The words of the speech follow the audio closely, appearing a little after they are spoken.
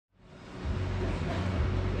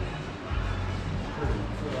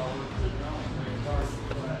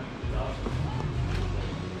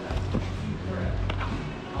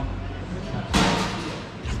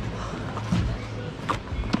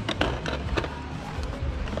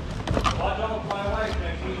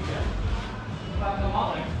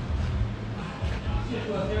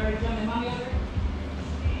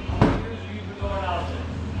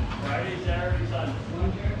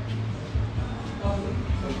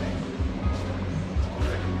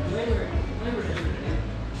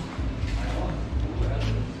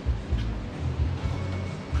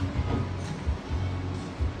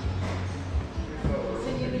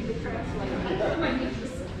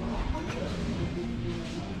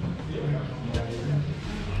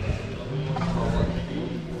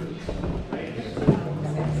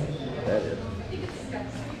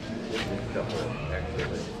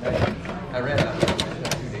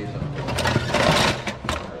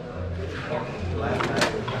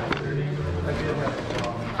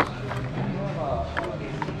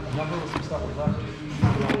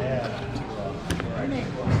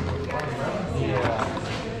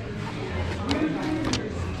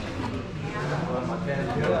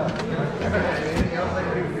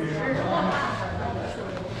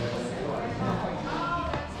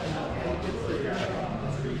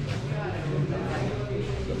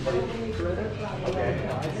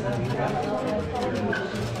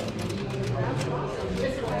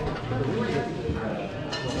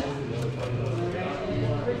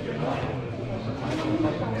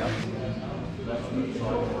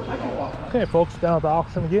Okay, folks, down at the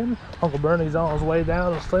auction again. Uncle Bernie's on his way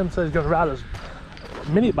down, and Slim says he's gonna ride his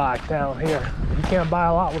mini bike down here. You can't buy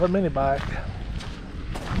a lot with a mini bike.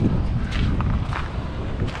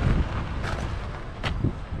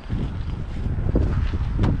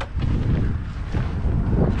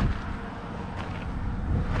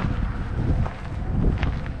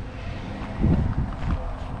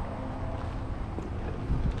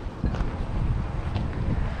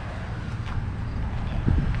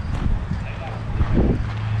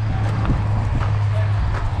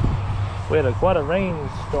 We had quite a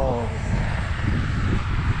rainstorm.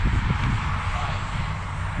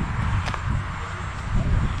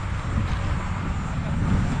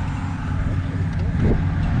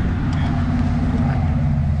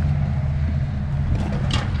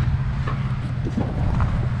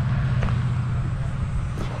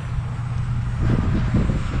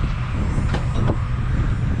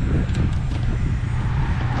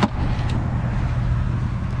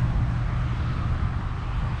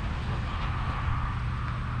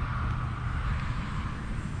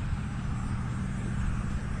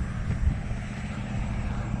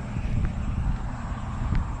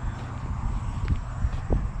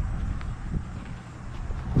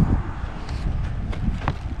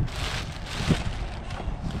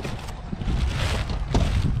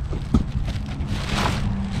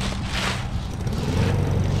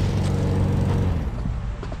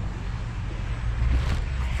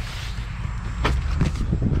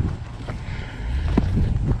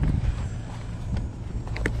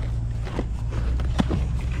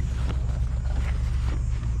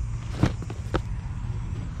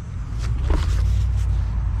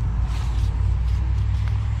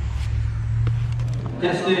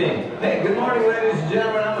 Testing. Hey, good morning, ladies and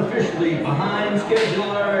gentlemen. I'm officially behind schedule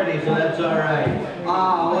already, so that's all right.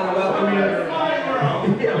 I want to welcome you.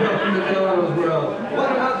 Yeah, welcome to Villano's World. I want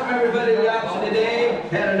to welcome everybody to the auction today.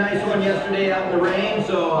 Had a nice one yesterday out in the rain,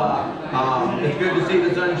 so it's good to see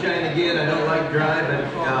the sunshine again. I don't like dry,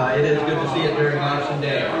 but it is good to see it during auction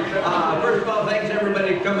day. First of all, thanks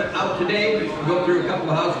everybody for coming out today. We'll go through a couple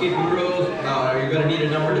of housekeeping rules. You're going to need a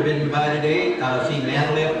number to bid and buy today. See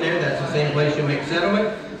Natalie up there. That's the same place you'll make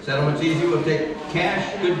settlement. Settlement's easy. We'll take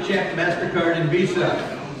cash, good check, MasterCard, and Visa.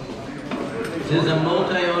 This is a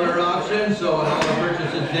multi-owner auction, so on all the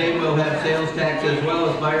purchases today we'll have sales tax as well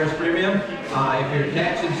as buyer's premium. If you're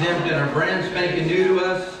tax exempt and are brand spanking new to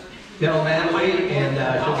us, tell Natalie and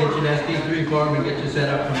she'll get you an ST3 form and get you set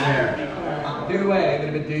up from there. Two-way,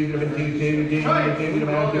 on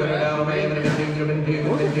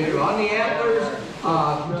the antlers,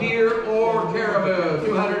 deer or caribou,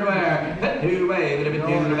 200 where, two-way,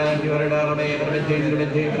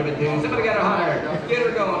 somebody got a hunter, get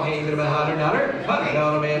her going,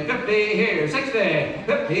 $100 man, 50 here, 60,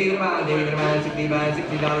 50 $60 on a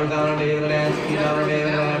day, $60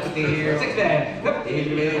 man, 50 here, 60, 50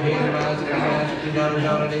 $60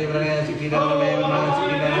 on a day, $60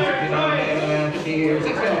 man, 50 here,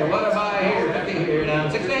 60, what a buy here, 50 here, down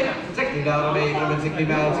 60, $60 bid, $60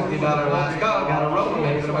 last call, got a roll,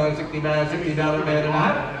 $60 bid and a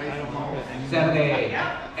half. 70,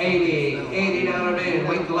 80, $80 bid,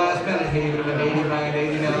 wait the last minute, he would have been $89, $80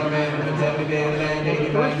 bid, would have been 70 bid, and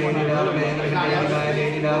 $85, $80 bid, would have been $85,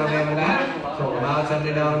 $80 bid and a half. Sold about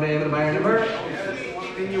 $70 bid with a buyer number.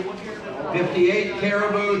 58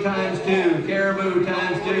 caribou times 2, caribou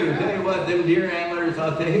times 2. Tell you what, them deer anglers,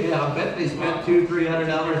 I'll tell you, I bet they spent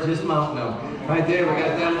 $200-300 just mounting them. Right there, we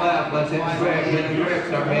got them left. Let's hit the quick,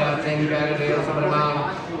 start me out, same guy today, somebody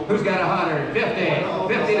mountain. Who's got 100? 50.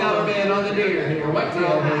 $50 bid on the deer here.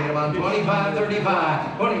 Whitetail here. Come on, 25,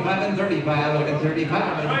 35. 25 and 35. Look at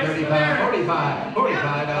 35. Look at 35. 45.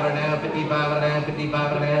 $45 now. 55 and a half.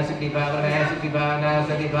 55 and a half. 65 and a half. 65 now.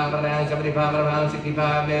 75 and a half. 75 and a half.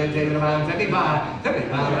 65 bids. 75. 75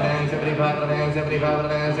 and a half. 75 and a half. 75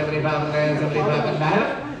 and a half. 75 and a half. 75 and a half.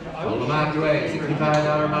 Hold them out your way. $65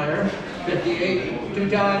 buyer. 58,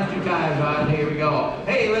 two times on. Here we go.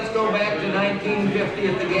 Hey, let's go back to 1950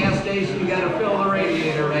 at the gas station. You got to fill the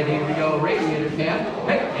radiator right here. We go. Radiator can.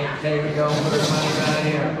 Hey, there we go. Put her money right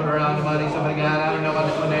here. Put her on the money. Somebody got, I don't know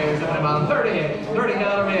about this one there. Somebody about $30 bid,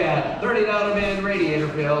 $30 bid, radiator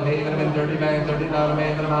fill, hey, would have been $30 bid, $30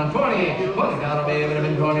 bid, would have been $20 bid, would have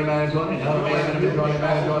been $20 bid, $20 bid, would have been $20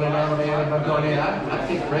 bid, $20 bid, would have been $20. I'd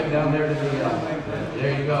take Fred down there to the,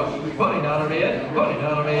 there you go. $20 bid,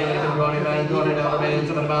 $20 bid, $20 bid, $20 bid,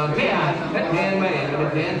 something about 10, at 10 bid,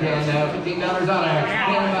 10 now, $15 on there,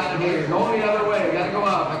 10 out of here, going the other way, gotta go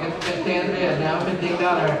up, I got 10 bid, now $15,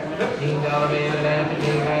 $15 bid, and then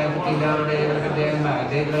 $15 bid, and 10 back,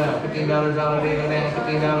 take it up, $15 on a bid, and then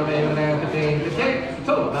 $15 bid, and then 15,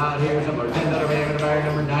 so about here, somewhere, $10 bid, and buyer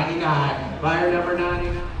number 99, buyer number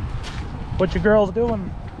 99. What you girls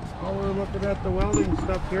doing? Well, we're looking at the welding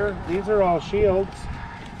stuff here. These are all shields,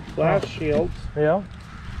 glass shields. Yeah.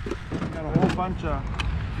 Got a whole bunch of,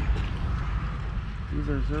 these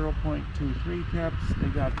are 0.23 caps. They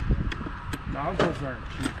got, nozzles aren't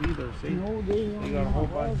cheap either, see? No, They got a whole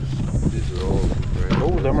bunch. These are all great.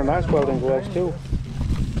 Oh, them are nice welding gloves too.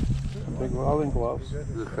 Big welding gloves. This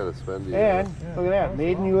is kind of spendy. And look at that,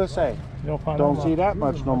 made in USA. You'll find Don't out see that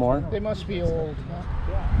much no more. they must be old. Huh?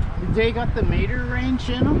 They got the meter range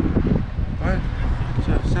in them? What? It's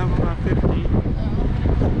a 7x50.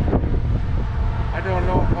 I don't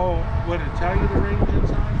know. Oh, would it tell you the range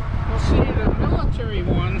inside? Well, see, the military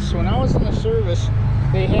ones, when I was in the service,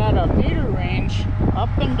 they had a meter range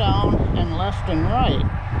up and down and left and right.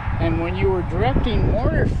 And when you were directing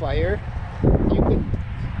mortar fire, you could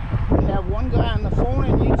have one guy on the phone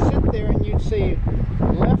and you'd sit there and you'd say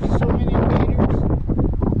left so many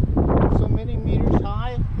meters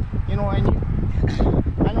high, you know, and you,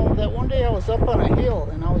 I know that one day I was up on a hill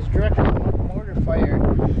and I was directing mortar fire,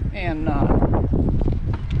 and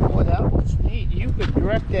boy, that was neat. You could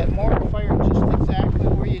direct that mortar fire just exactly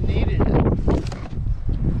where you needed it.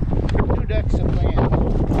 2 decks of land. Oh,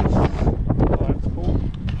 that's cool.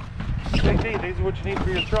 These are what you need for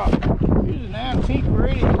your truck. Here's an antique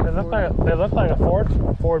radio. They look like a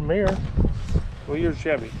Ford mirror. Well, you're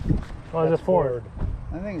Chevy. Oh, is it Ford?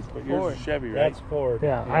 I think it's But yours Ford. is Chevy, right? That's Ford.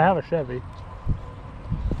 Yeah, I have a Chevy.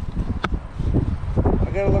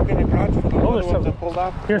 I gotta look in the garage for the Oh, other there's ones some- that pulled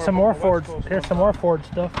off. Here's some more Ford. Ford. Here's some more Ford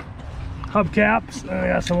stuff. Hubcaps. I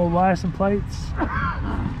got some old license plates.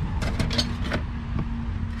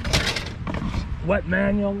 Wet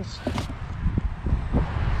manuals.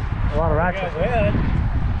 A lot of ratchets.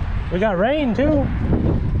 We got rain too.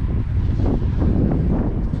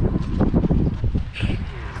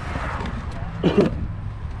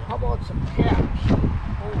 How about some caps?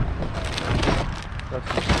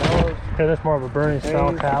 Here, that's more of a Bernie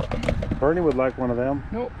style cap. Bernie would like one of them.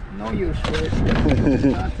 Nope, no use for it.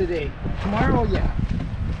 Not today. Tomorrow, yeah.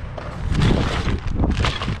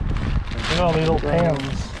 Look at all these little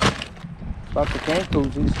pans. About the can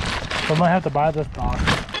koozies. We might have to buy this box.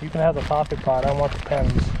 You can have the coffee pot. I want the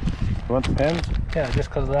pens. You want the pens? Yeah, just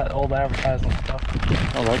because of that old advertising stuff.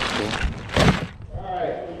 Oh, that's cool.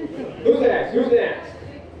 Alright. Who's next? Who's next?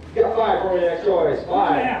 Got 5 for me next choice.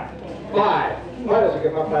 5. 5. 5 doesn't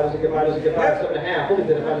get 5, 5 doesn't get 5, doesn't get 5, 7.5. Hope is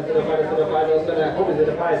it a 5, instead of 5, instead of 5, no, 7.5. Hope is it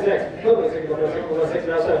a 5, 6. Hope is it a 6,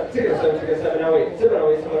 now 7. 6, 7, 6, 7, now 8. 7,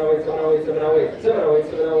 08, 7, 08, 7, 08, 7, 08. 7,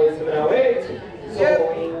 08, 7, 08, 7, 08.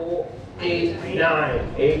 So 8,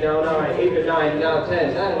 9. 8 now 9. 8 to 9 now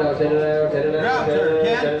 10. 9 now 10 now 10 now 10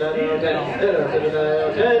 now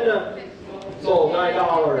 10. Sold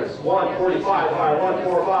 $9. 145 by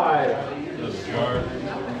 145.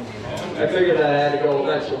 I figured that had to go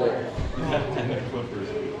eventually.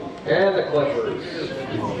 And the Clippers.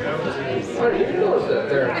 How did you notice that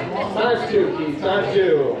there? Times 2, Keith. Times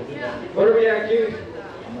 2. What are we at, Keith?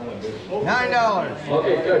 $9.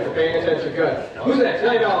 Okay, good. You're paying attention. Good. Who's next?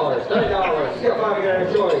 $9. $9. You got 5. You got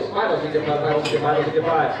a choice. 5 doesn't get 5. 5 doesn't get 5. 5 doesn't get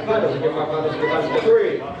 5. 5 doesn't get 5. 5 doesn't get 5 doesn't get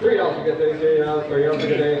 3. $3 you get 33. Now 3. You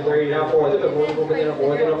get 33. Now 4. Then 4. Then 4. Then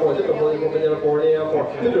 4. Then 4. Then 4. Then 4. Then 4. Then 4.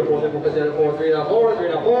 Then 4. Then 4. Then 4. 3 now 4. 3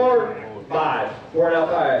 now 4. 5. 4 now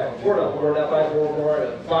 5. 4 now 4 now 5. 4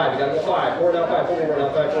 4 5. You got to go 5. 4 now 5. 4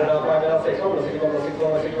 now 5. 4 now 5. Now 6. 5 now 6. 5 now 6.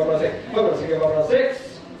 5 now 6. 5 now 6. 5 now 6. 5 now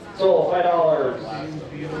 6. Sold $5.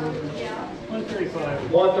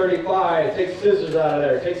 135. Take scissors out of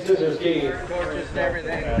there. Take scissors, Keith. Just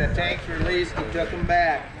everything. The tanks released, he took them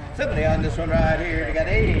back. Somebody on this one right here, they got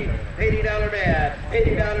 $80 bid.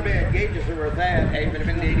 $80 bid. Gauges are worth that. $80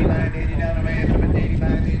 bid, $89, $80 bid,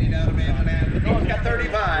 $85, $80 bid, $89, got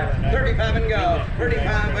 35. 35 and go.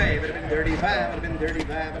 35 away. Would have been 35. Would have been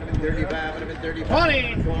 35. Would have been 35. Would have been 35.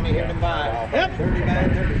 20. 20 hit and 5. Yep.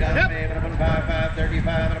 35. 30 down. Yep. Would have been 5.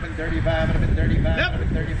 35. Would have been 35. Would have been 35. Yep. Would have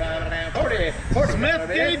been 35 and 40. 40 Smith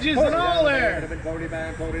gauges and all there. Would have been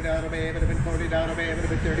 45. 40 down. Would have been 40 down. Would have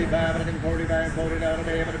been 35. Would have been 45. 40 down. Would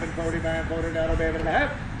have been 45. 40 down. Would have been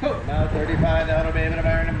now 35 down. Would have been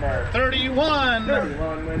our number. 31.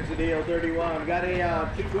 31 wins the deal. 31 got a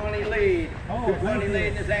 220 lead. 220 lead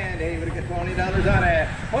in his hand. He would have got $20 on it.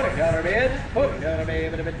 $40 bid. $40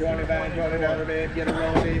 bid. Would have been 25. $20 bid. Get a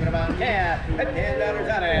roll even about 10.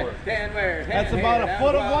 $10 on it. 10 where? That's about a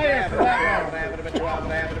foot of wire for that one. Would have been 12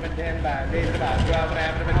 and a half. Would have been 10 by. David about 12 and a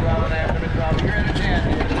half. Would have been 12 and a half. Would have been 12. You're in a 10.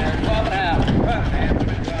 12 and a half. 12 and a half. Would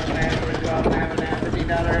have been 12 and a half. Would have been 12 and a half. $15.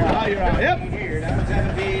 Oh, you're out. Yep. Here. Now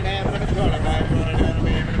 17 and would have been 25. 20 down the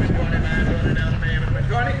man. Would have been 25. 20 down the man. Would have been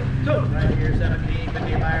 20. So right here 17.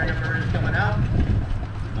 50 buyer number is coming out.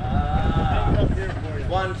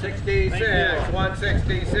 166.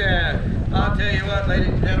 166. I'll tell you what, ladies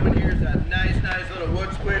and gentlemen, here's a nice little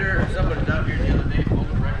wood splitter. Somebody was out here the other day pulled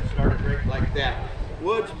a record, started a rig like that.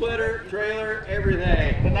 Wood splitter, trailer,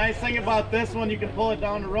 everything. The nice thing about this one, you can pull it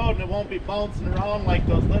down the road and it won't be bouncing around like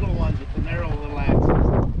those little ones with the narrow little axles.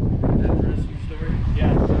 That's the rest of your story?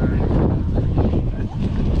 Yes.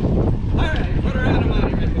 Alright, put her out of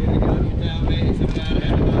money right there. You go, you tell me, something out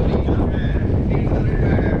of about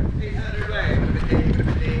 800 way. Would have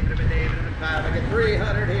been 5. I get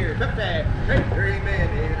 300 here. 50. 3 men.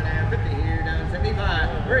 50 here. Down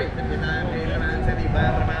 75. 3. 59. 89.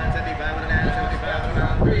 75. 75.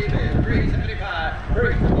 75. 3 men. 375.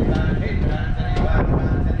 375. 89. 75.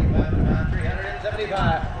 75.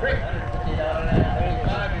 375. 350.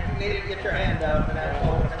 If you needed to get your hand up, and that's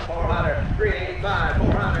 400. 385.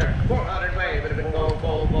 400. 400 way. Would have been gold.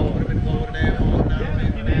 Would have been gold. If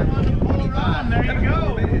you didn't want to pull around, there you go.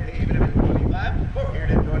 Would have been 25. 4 here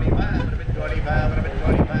to 25. Would have been 25. Would have been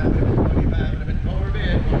 25. Would have been 25. Would have been 4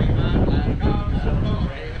 bid. 25. Last call. Would have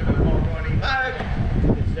been 425.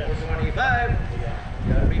 425.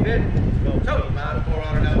 Gotta be bid. So, about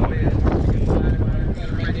 $400 bid.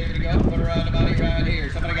 Ready to go. Put her on the money right here.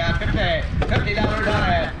 Somebody got $50 on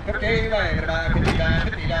it. 50 away. About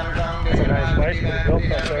 $50 on this. That's a nice place to be built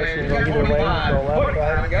up there, so you don't either way, go left,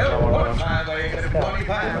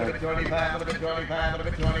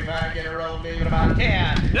 right. Get a roll, leave it about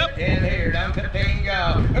 10. Yep. 10 here, down 15,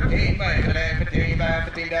 go. 15 by, 15 by,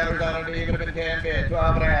 $15 on it, even if it's 10 bid.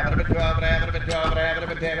 12 and a half, 12 and a half, 12 and a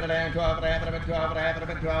half, 10 and a half, 12 and a half, 12 and a half,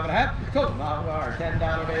 12 and a half. So,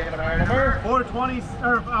 $10 David of our number. 420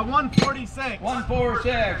 or 146.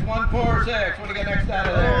 146, 146. What do you got next out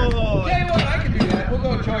of there? Oh. Tell you what, I can do that. We'll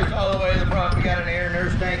go choice all the way to the front. We got an air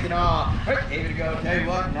nurse tank and all. Right, here we go. Tell you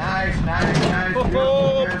what, nice.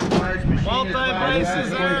 Oh, Multi multi-braces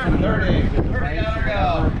there. 30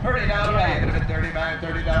 go. $30 man. Would have been $30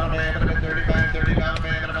 man. Would have been $30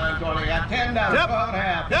 man. Would have been 20. Got $10. Yep. 12 and a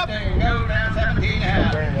half. Yep. 15. Go down 17 and a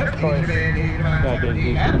half. 17 and a half. 17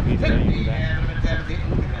 and a half. 17 and a half.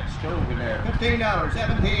 Look at that stove in there. $15.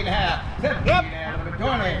 17 and a half. 17 and a half.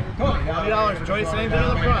 $20. Choice anything in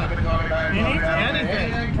the front.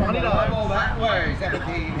 Anything. $20. That way. 17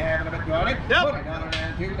 and a half. 20. Yep. $20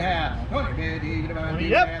 and 2 and a half. 20 bid.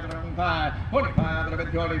 Yep. 5. 45. Would have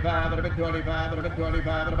been 25. Would have been 25. Would have been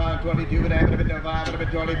 25. Would have been 22 and a half. Would have been 25. Would have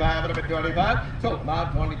been 25. Would have been 25. So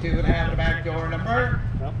about 22 and a half. The back door number.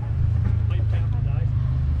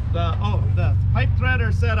 The pipe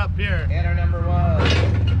threader setup here. Enter number 1.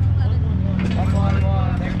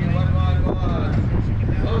 111. Thank you. 111.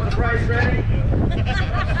 Oh, is the price ready? 22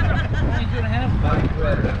 and a half. Pipe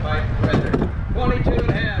threader. 22 and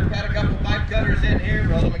a half. Got a couple pipe cutters in here.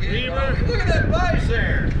 Roll them again. Look at that price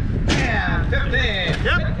there. And 15.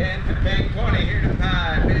 Yep. 10, 15, 20. Here to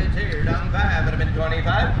 5. Bids here. Down 5. Would have been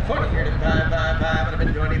 25. 20 here to 5. 5. Would have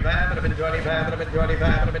been 25. Would have been 25. Would have been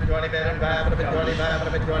 25. Would have been 25. 5. Would have been 25.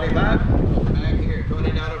 Would have been 25. Back here.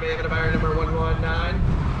 $20 bid of our number 119.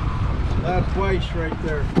 That's twice right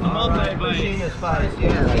there. All right, machinist spice.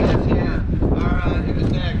 Yes. All right,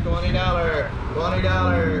 who's next? $20.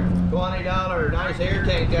 $20. Nice air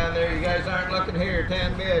tank down there. You guys aren't looking here.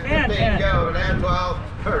 10 bid. 15 go. Now 12.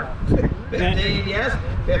 15, yes.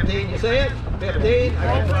 15, you say it? 15. I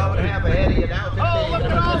got 12 and a half ahead of you now. 15. Oh, look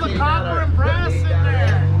at all the copper and brass in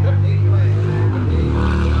there. 15 away.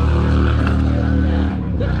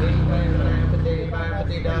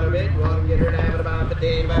 15 bid. You want to get her down at about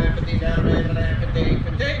 15 by 15 down bid and then 15.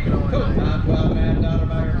 Cool. About $12 and a half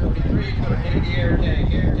buyer 43. It's going to take the air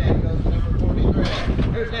tank. Air tank goes to number 43.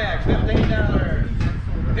 Who's next? $15.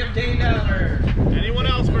 $15. Anyone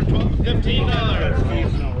else for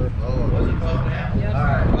 $15?